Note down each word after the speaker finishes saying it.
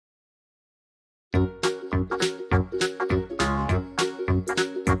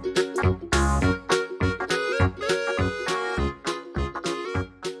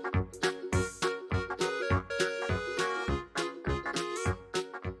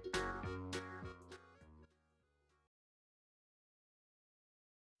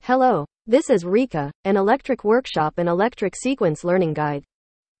Hello, this is Rikka, an electric workshop and electric sequence learning guide.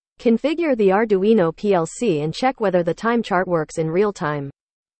 Configure the Arduino PLC and check whether the time chart works in real time.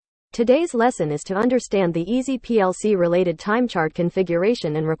 Today's lesson is to understand the easy PLC-related time chart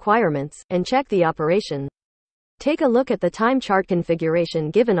configuration and requirements, and check the operation. Take a look at the time chart configuration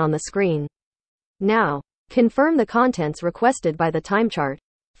given on the screen. Now, confirm the contents requested by the time chart.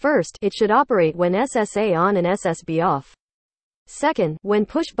 First, it should operate when SSA on and SSB off. Second, when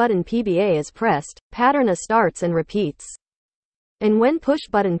push button PBA is pressed, pattern A starts and repeats. And when push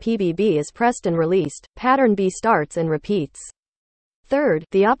button PBB is pressed and released, pattern B starts and repeats. Third,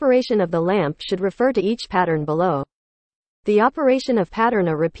 the operation of the lamp should refer to each pattern below. The operation of pattern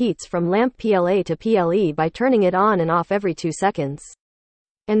A repeats from lamp PLA to PLE by turning it on and off every 2 seconds.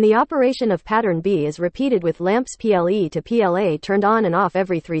 And the operation of pattern B is repeated with lamps PLE to PLA turned on and off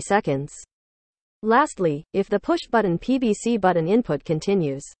every 3 seconds. Lastly, if the push button PBC button input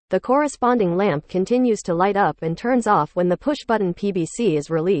continues, the corresponding lamp continues to light up and turns off when the push button PBC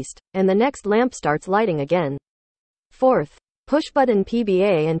is released, and the next lamp starts lighting again. Fourth, push button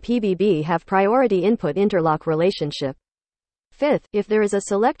PBA and PBB have priority input interlock relationship. Fifth, if there is a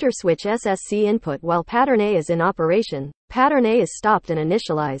selector switch SSC input while pattern A is in operation, pattern A is stopped and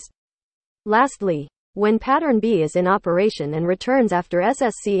initialized. Lastly, when pattern B is in operation and returns after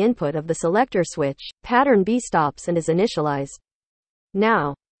SSC input of the selector switch, pattern B stops and is initialized.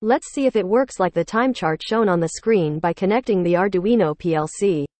 Now, let's see if it works like the time chart shown on the screen by connecting the Arduino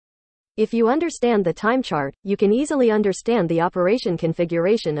PLC. If you understand the time chart, you can easily understand the operation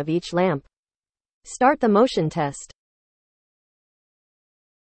configuration of each lamp. Start the motion test.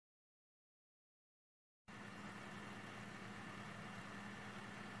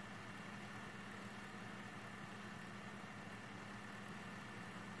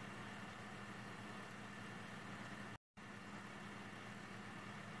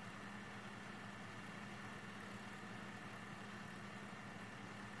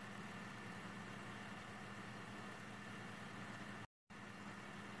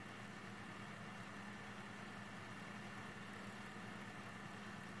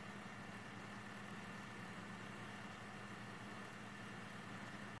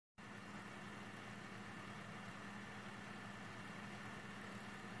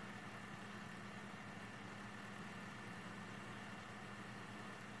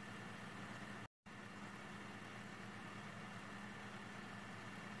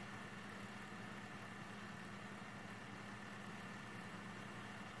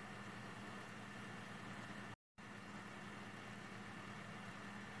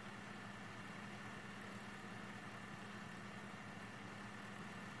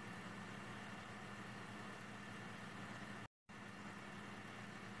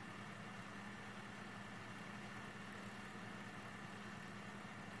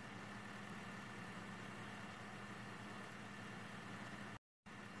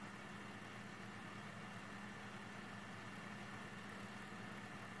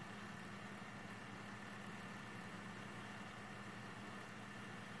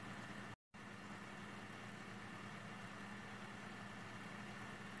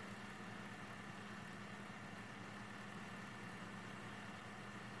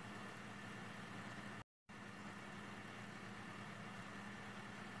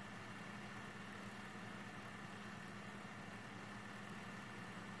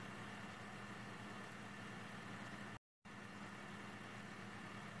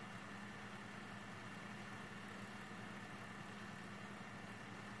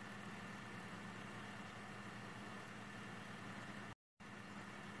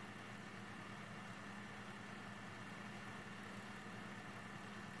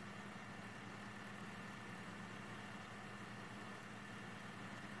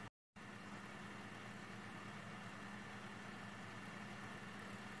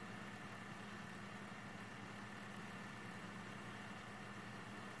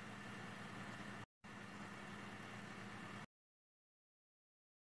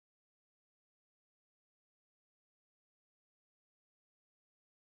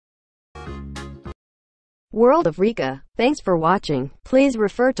 World of Rikka. Thanks for watching. Please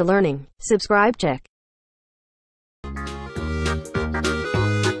refer to learning. Subscribe check.